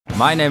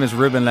My name is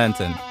Ruben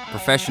Lenten,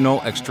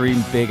 professional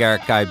extreme big air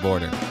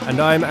kiteboarder. And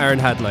I'm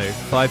Hadlow,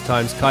 5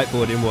 times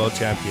kiteboarding world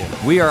champion.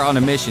 We are on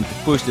a mission to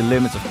push the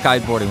limits of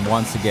kiteboarding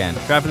once again.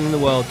 Traveling the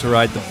world to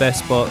ride the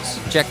best spots,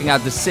 checking out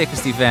the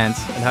sickest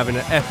events, and having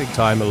an epic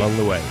time along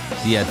the way.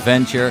 The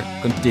adventure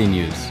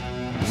continues.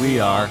 We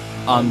are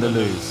on the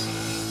loose.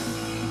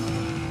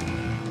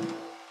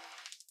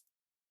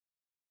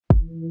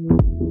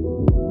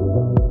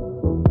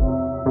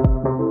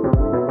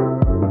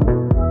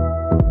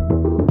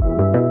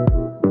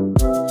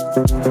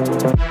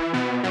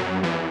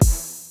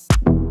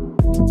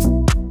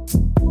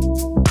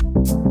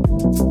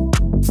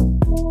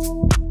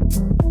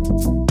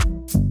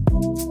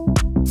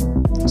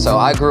 So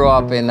I grew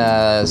up in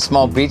a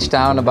small beach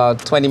town, about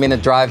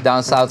 20-minute drive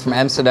down south from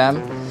Amsterdam.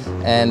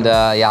 And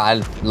yeah, I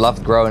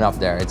loved growing up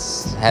there.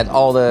 It's had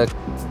all the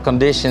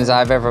conditions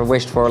I've ever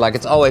wished for. Like,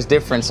 it's always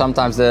different.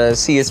 Sometimes the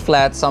sea is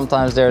flat,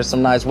 sometimes there's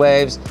some nice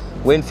waves,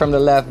 wind from the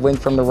left,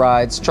 wind from the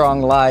right,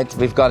 strong, light,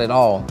 we've got it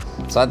all.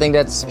 So I think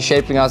that's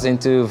shaping us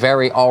into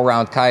very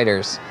all-round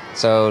kiters.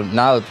 So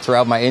now,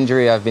 throughout my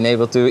injury, I've been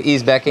able to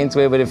ease back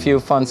into it with a few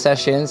fun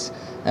sessions.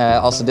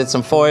 Also did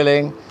some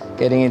foiling,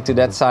 getting into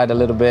that side a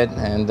little bit,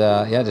 and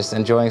yeah, just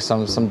enjoying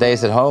some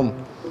days at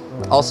home.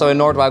 Also in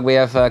Noordwijk we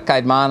have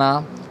Kite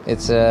Mana.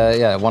 It's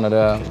yeah, one of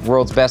the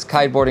world's best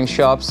kiteboarding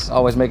shops,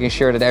 always making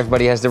sure that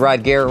everybody has the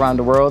right gear around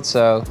the world.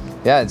 So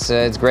yeah,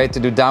 it's great to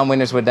do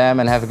downwinders with them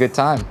and have a good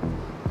time.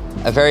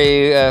 A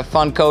very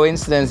fun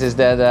coincidence is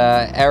that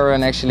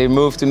Aaron actually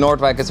moved to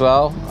Noordwijk as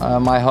well,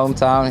 my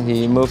hometown.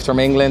 He moved from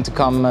England to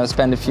come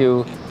spend a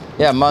few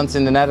months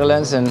in the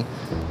Netherlands and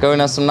going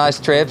on some nice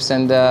trips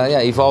and yeah,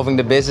 evolving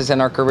the business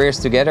and our careers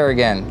together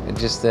again. It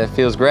just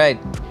feels great.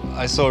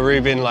 I saw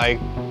Ruben like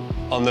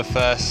on the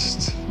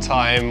first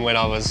time when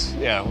I was,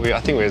 I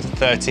think we were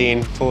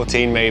 13,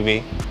 14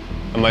 maybe.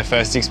 And my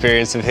first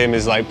experience of him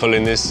is like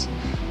pulling this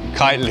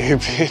kite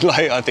loop in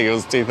like, I think it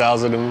was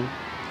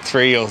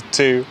 2003 or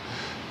 2.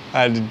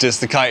 And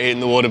just the kite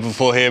hitting the water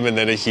before him and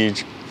then a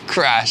huge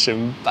crash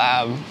and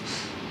bam.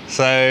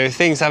 So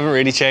things haven't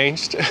really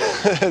changed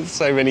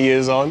so many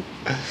years on.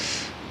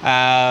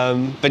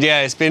 But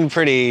yeah, it's been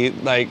pretty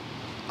like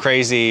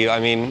crazy.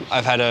 I mean,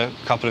 I've had a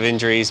couple of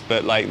injuries,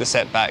 but like the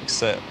setbacks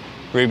that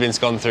Ruben's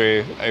gone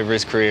through over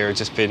his career have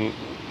just been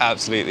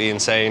absolutely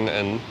insane.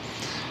 And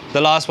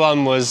the last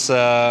one was,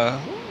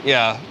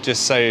 yeah,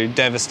 just so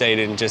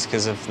devastating just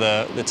because of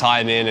the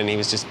timing, and he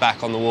was just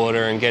back on the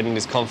water and getting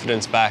his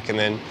confidence back, and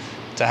then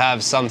to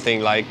have something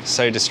like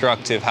so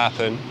destructive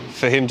happen,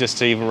 for him just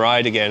to even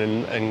ride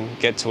again and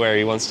get to where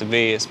he wants to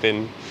be, it's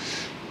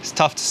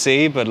tough to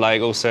see, but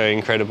like also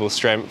incredible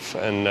strength,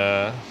 and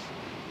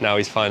now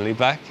he's finally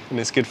back and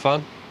it's good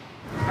fun.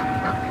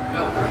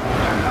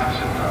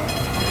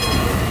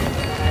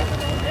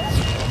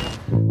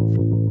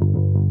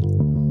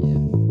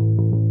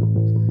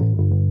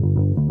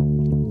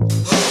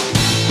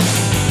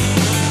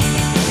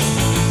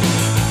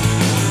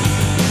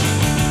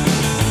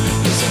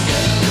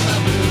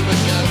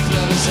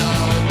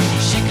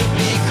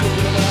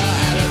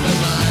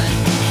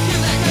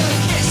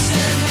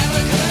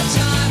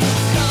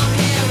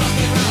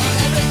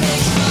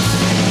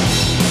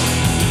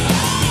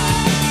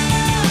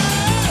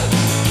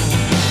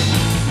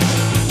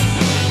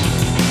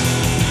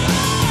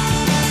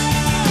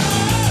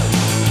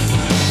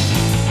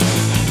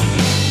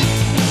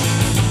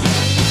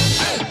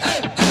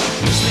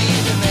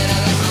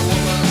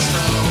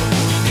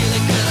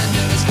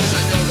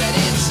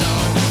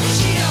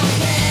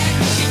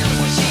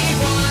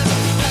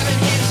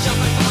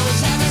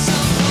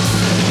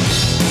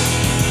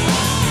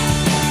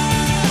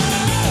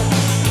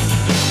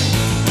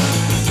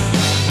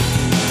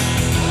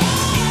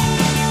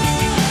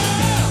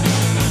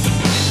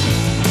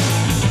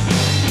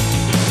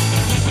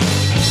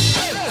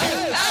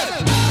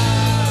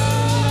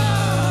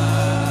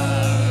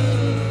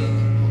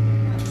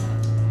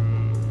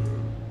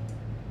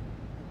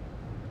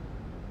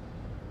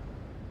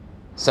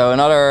 So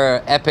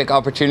another epic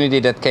opportunity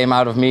that came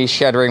out of me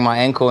shattering my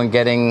ankle and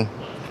getting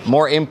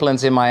more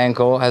implants in my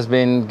ankle has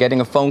been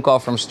getting a phone call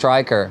from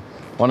Stryker,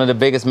 one of the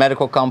biggest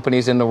medical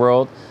companies in the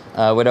world,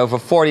 with over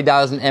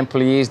 40,000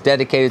 employees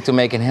dedicated to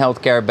making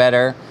healthcare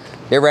better.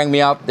 They rang me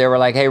up, they were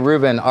like, hey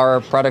Ruben,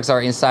 our products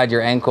are inside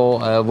your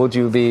ankle. Would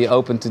you be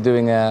open to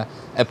doing a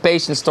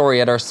patient story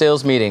at our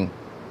sales meeting?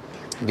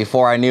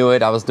 Before I knew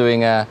it, I was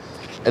doing a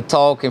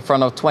talk in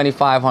front of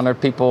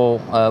 2,500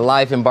 people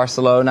live in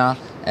Barcelona,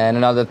 and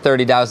another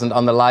 30,000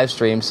 on the live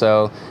stream.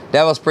 So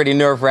that was pretty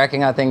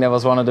nerve-wracking. I think that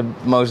was one of the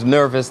most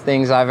nervous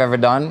things I've ever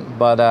done.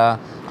 But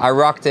I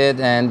rocked it,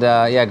 and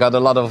yeah, got a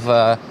lot of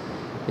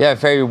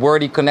very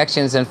worthy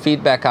connections and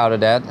feedback out of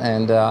that.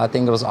 And I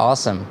think it was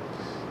awesome.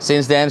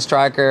 Since then,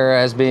 Stryker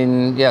has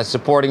been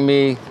supporting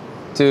me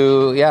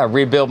to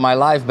rebuild my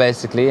life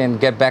basically and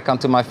get back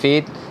onto my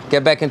feet,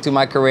 get back into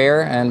my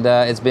career. And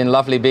it's been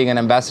lovely being an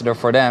ambassador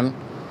for them.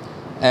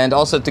 And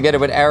also together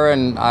with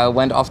Aaron, I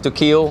went off to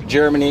Kiel,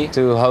 Germany,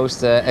 to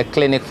host a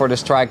clinic for the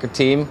Stryker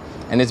team.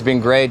 And it's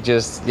been great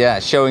just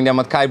showing them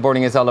what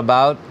kiteboarding is all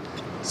about.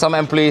 Some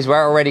employees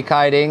were already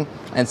kiting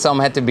and some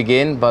had to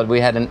begin, but we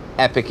had an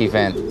epic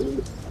event.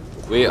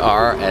 We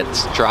are at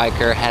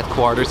Stryker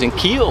headquarters in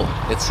Kiel.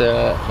 It's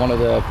one of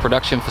the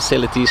production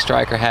facilities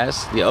Stryker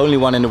has. The only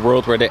one in the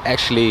world where they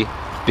actually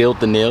build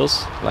the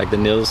nails, like the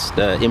nails,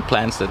 the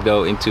implants that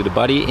go into the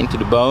body, into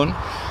the bone.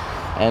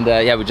 And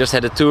yeah, we just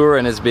had a tour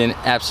and it's been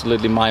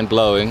absolutely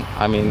mind-blowing.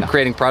 I mean,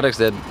 creating products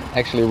that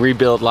actually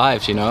rebuild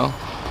lives, you know.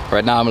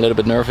 Right now I'm a little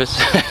bit nervous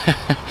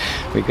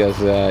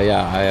because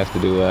yeah, I have to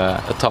do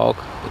a talk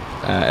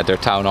at their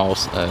town hall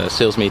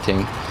sales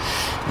meeting.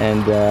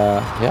 And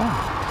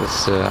yeah.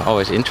 It's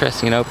always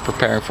interesting, you know,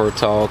 preparing for a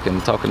talk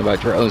and talking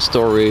about your own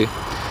story.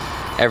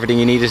 Everything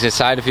you need is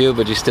inside of you,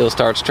 but you still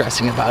start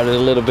stressing about it a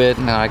little bit.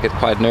 Now I get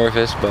quite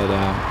nervous, but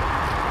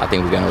I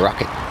think we're gonna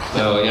rock it.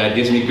 So yeah, it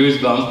gives me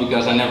goosebumps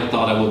because I never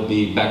thought I would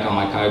be back on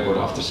my kiteboard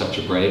after such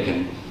a break,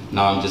 and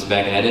now I'm just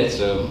back at it.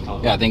 So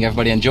yeah, I think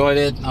everybody enjoyed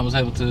it. I was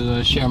able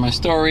to share my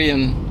story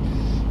and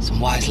some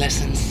wise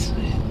lessons.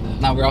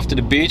 Now we're off to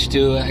the beach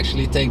to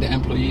actually take the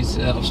employees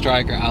of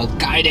Stryker out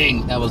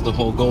kiting. That was the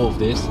whole goal of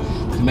this,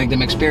 to make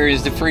them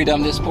experience the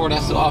freedom this sport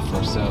has to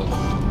offer. So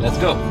let's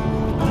go.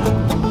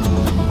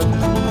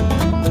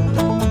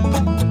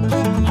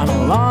 I'm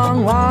a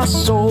long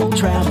lost soul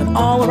traveling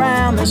all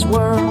around this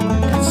world.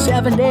 Got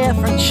 7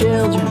 different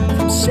children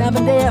from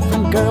 7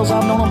 different girls.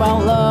 I've known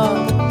about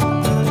love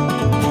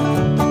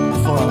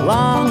for a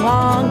long,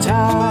 long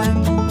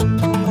time.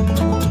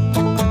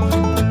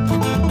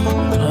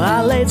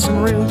 I laid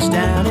some roots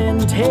down in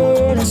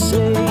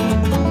Tennessee.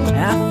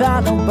 I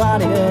thought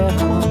nobody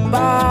ever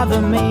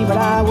bothered me, but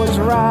I was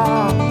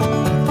wrong.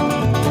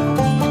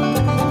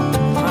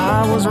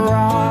 I was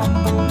wrong.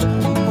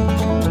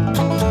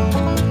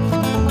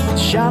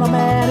 Shot a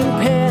man who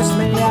pissed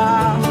me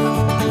off,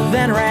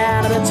 then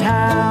ran out of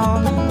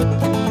town.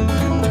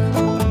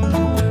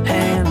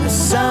 And the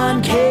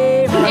sun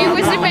came. It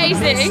was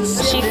amazing.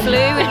 She flew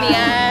in the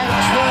air.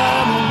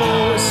 Troubled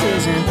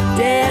voices and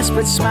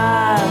desperate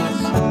smiles.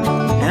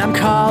 And I'm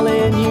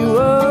calling you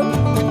up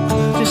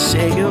to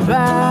say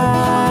goodbye.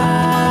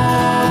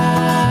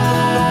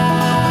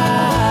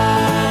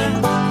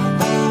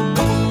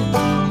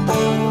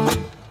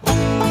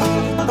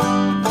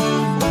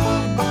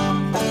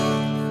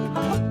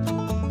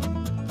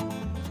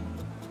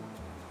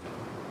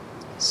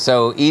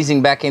 So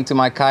easing back into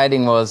my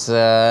kiting was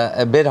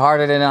a bit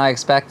harder than I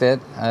expected.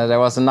 There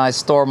was a nice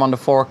storm on the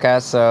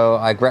forecast, so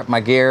I grabbed my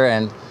gear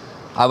and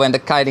I went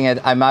kiting at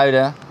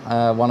IJmuiden,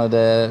 one of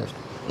the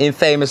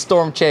infamous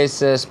storm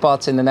chase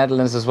spots in the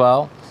Netherlands as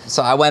well.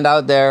 So I went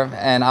out there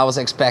and I was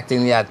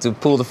expecting to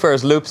pull the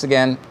first loops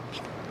again,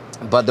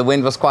 but the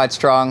wind was quite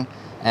strong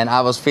and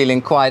I was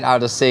feeling quite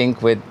out of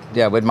sync with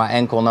my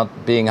ankle not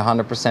being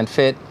 100%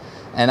 fit.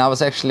 And I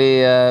was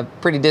actually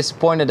pretty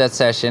disappointed that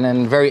session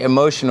and very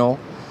emotional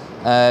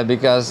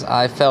because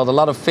I felt a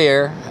lot of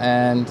fear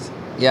and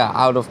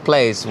out of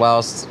place,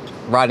 whilst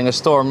riding a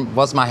storm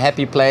was my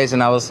happy place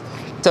and I was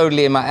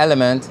totally in my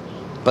element.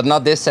 But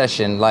not this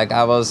session. Like,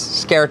 I was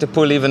scared to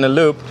pull even a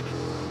loop,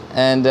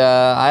 and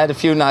I had a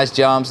few nice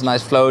jumps,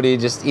 nice floaty,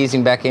 just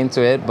easing back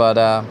into it. But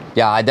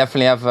yeah, I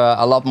definitely have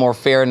a lot more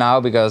fear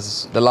now,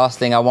 because the last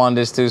thing I want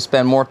is to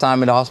spend more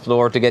time in the hospital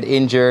or to get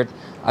injured.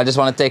 I just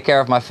want to take care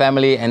of my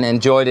family and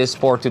enjoy this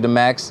sport to the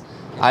max.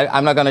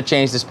 I'm not going to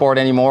change the sport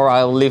anymore.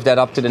 I'll leave that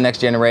up to the next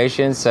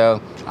generation. So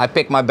I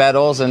pick my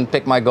battles and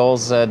pick my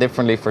goals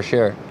differently for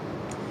sure.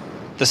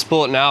 The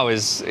sport now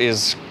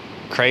is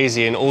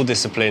crazy in all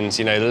disciplines.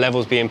 You know, the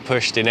level's being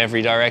pushed in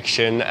every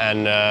direction,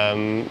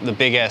 and the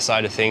big air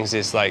side of things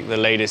is like the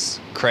latest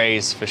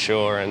craze for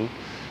sure. And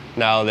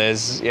now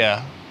there's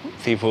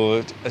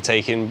people are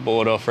taking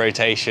board off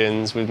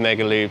rotations with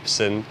mega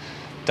loops and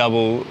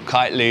double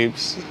kite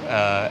loops,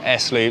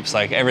 S loops.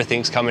 Like,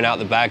 everything's coming out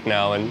the bag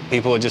now, and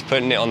people are just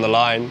putting it on the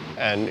line.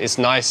 And it's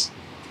nice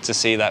to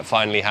see that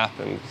finally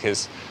happen,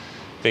 because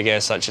big air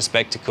is such a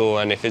spectacle,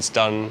 and if it's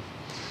done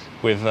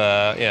with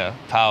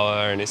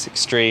power and it's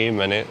extreme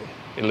and it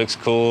looks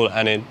cool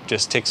and it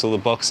just ticks all the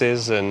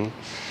boxes, and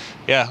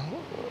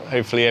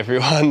hopefully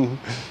everyone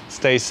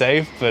stays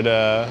safe, but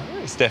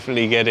it's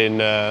definitely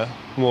getting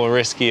more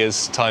risky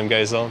as time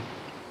goes on.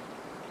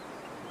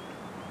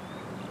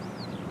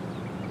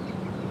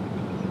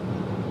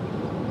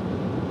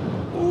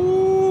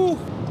 Ooh.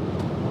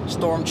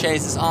 Storm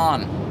chase is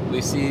on.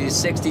 We see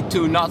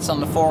 62 knots on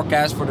the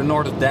forecast for the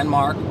north of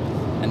Denmark.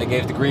 And they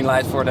gave the green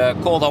light for the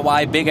Cold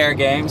Hawaii Big Air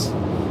Games.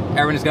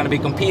 Aaron is going to be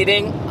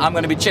competing. I'm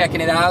going to be checking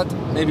it out,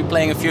 maybe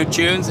playing a few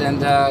tunes, and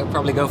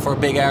probably go for a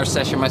big air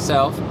session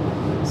myself.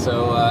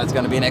 So it's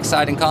going to be an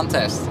exciting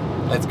contest.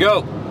 Let's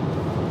go!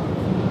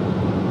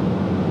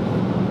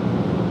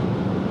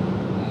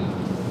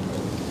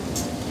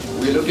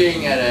 We're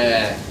looking at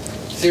a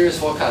serious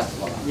forecast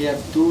tomorrow. We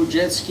have 2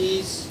 jet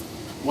skis,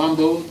 1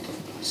 boat,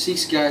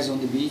 6 guys on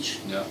the beach.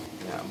 Yeah.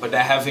 but they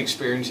have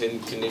experience in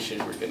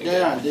conditions we're gonna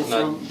get. They're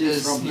from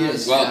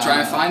yes. Well,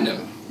 try and find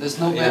them. There's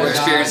no We're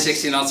experienced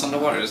 60 knots on the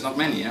water. There's not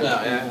many.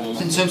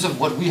 In terms of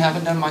what we have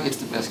in Denmark, it's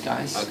the best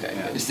guys. Okay.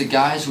 It's the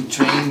guys who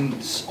train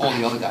all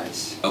the other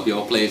guys. Hope you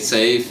all play it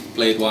safe,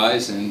 play it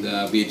wise, and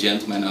be a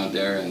gentleman out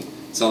there. And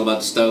it's all about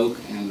the stoke.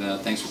 And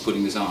thanks for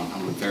putting this on.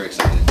 I'm very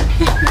excited.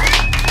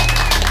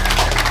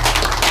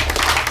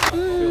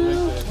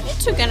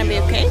 It's gonna be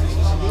okay.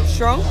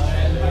 Strong.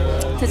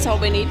 That's all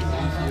we need.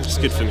 It's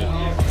good for me.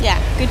 Yeah,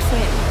 good for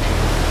him.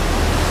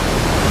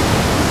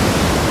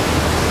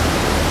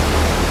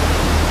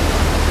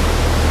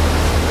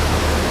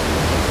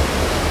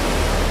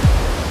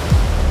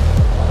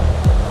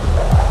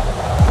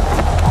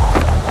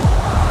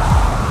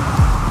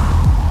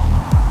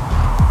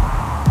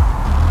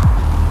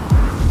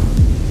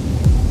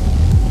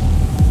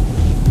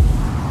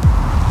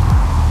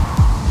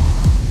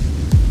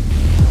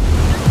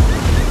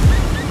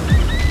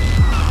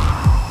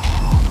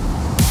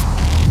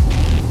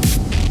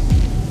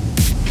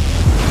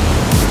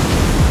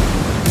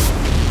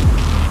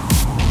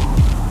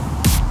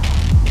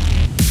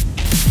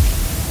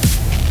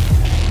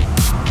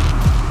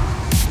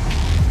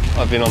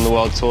 I've been on the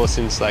world tour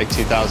since like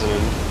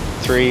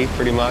 2003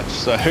 pretty much,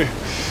 so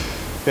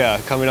yeah,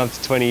 coming up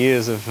to 20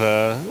 years of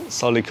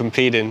solidly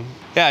competing.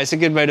 Yeah, it's a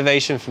good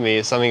motivation for me.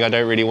 It's something I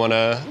don't really want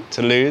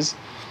to lose.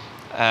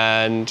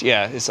 And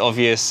yeah, it's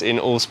obvious in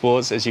all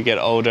sports as you get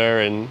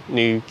older and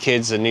new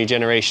kids and new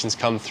generations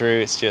come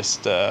through, it's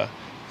just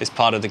it's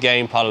part of the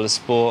game, part of the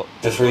sport.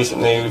 Just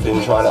recently we've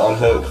been trying to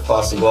unhook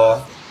plastic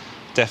bar.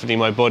 Definitely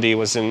my body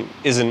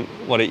isn't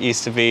what it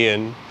used to be,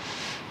 and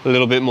a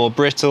little bit more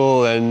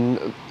brittle, and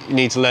you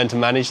need to learn to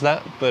manage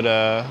that. But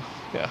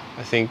yeah,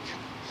 I think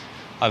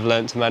I've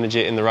learned to manage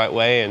it in the right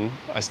way, and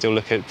I still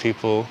look at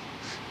people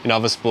in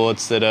other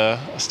sports that are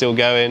still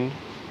going.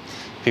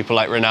 People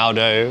like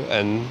Ronaldo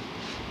and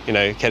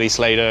Kelly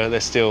Slater, they're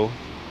still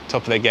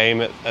top of their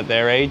game at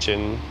their age,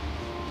 and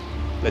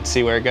let's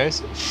see where it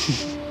goes.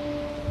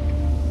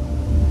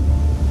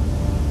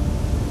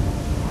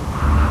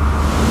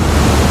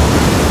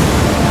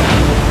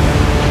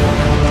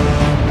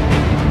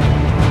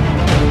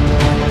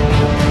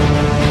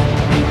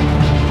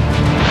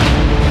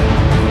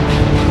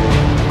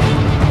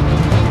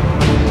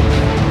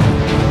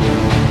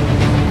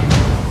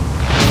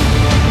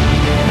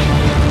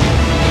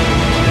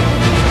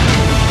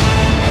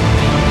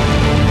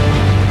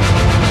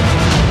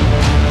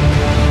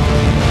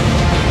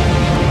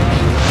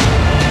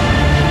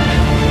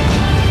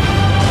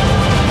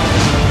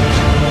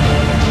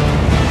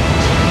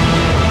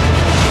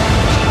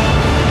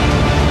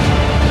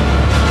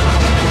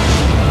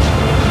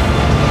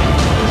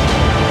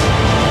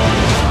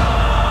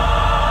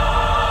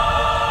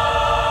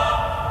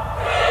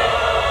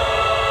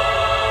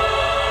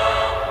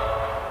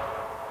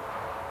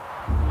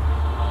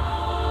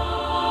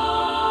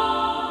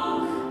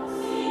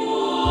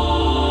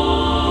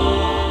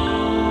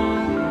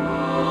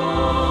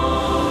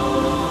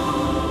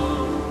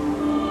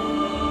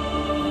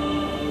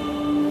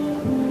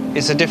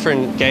 It's a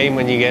different game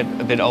when you get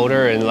a bit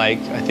older, and I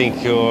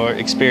think your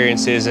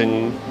experiences,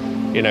 and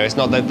it's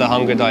not that the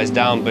hunger dies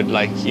down, but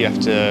you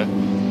have to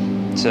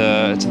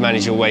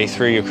manage your way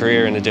through your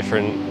career in a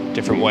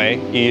different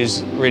way. You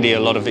use really a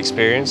lot of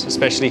experience,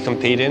 especially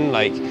competing.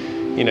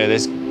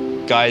 There's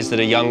guys that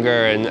are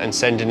younger and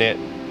sending it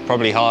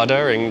probably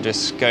harder and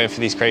just going for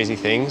these crazy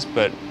things,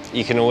 but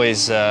you can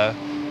always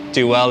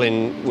do well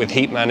with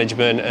heat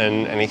management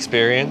and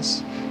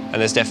experience, and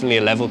there's definitely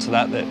a level to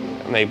that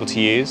I'm able to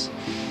use.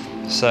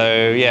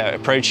 So yeah,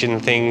 approaching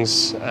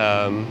things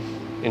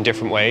in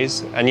different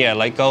ways. And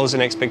yeah, goals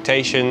and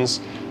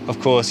expectations, of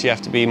course you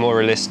have to be more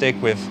realistic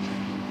with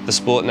the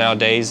sport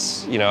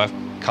nowadays. I've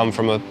come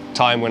from a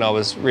time when I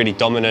was really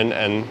dominant,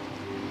 and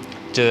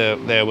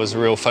there was a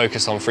real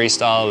focus on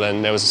freestyle,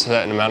 and there was a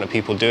certain amount of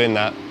people doing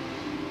that.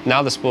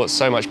 Now the sport's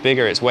so much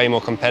bigger, it's way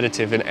more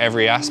competitive in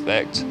every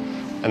aspect,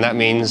 and that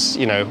means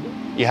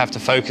you have to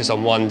focus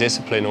on one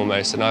discipline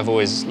almost, and I've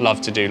always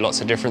loved to do lots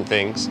of different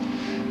things.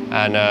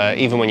 And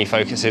even when you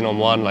focus in on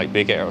one, like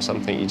big air or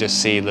something, you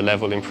just see the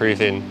level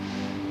improving,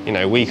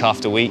 week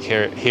after week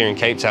here in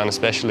Cape Town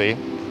especially.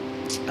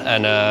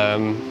 And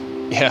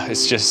yeah,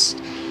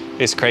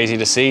 it's crazy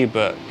to see,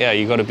 but yeah,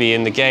 you got to be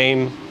in the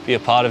game, be a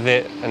part of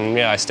it, and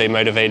yeah, I stay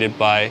motivated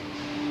by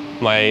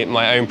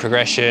my own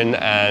progression,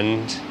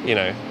 and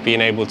being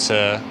able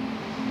to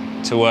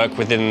work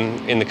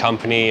in the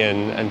company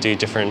and do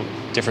different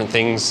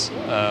things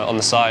on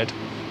the side.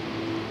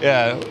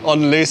 Yeah,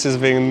 On Loose has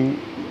been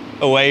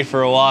away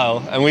for a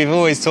while, and we've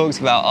always talked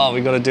about,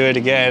 we've got to do it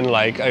again,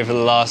 over the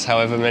last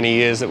however many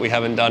years that we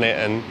haven't done it,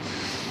 and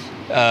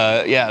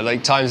yeah,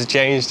 times have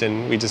changed,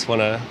 and we just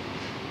want to,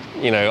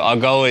 our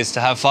goal is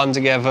to have fun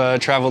together,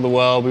 travel the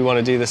world. We want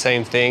to do the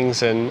same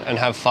things and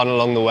have fun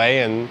along the way,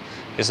 and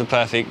it's a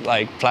perfect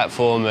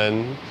platform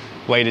and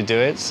way to do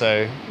it.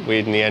 So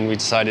in the end we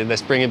decided,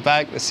 let's bring it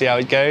back, let's see how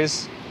it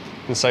goes,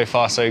 and so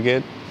far so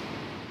good.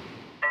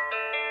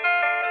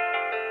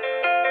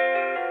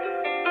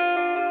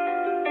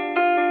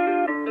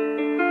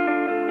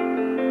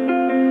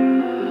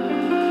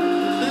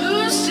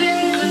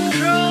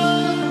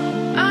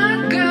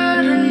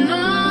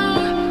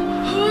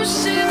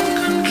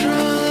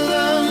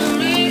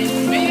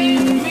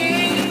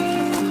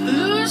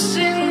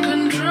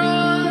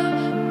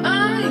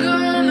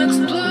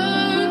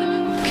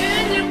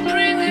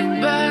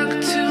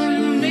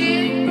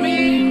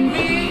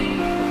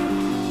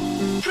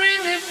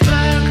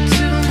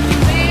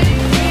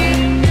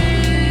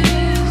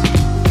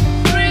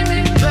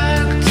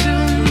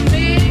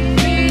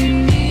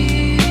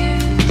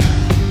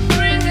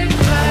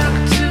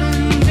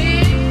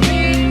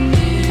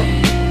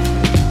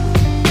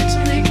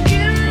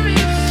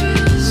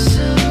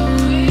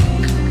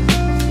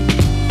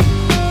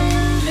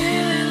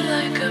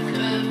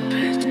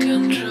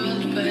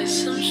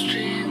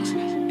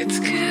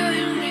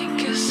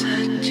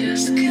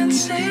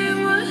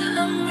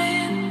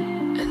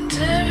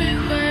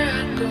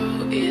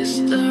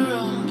 the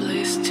room.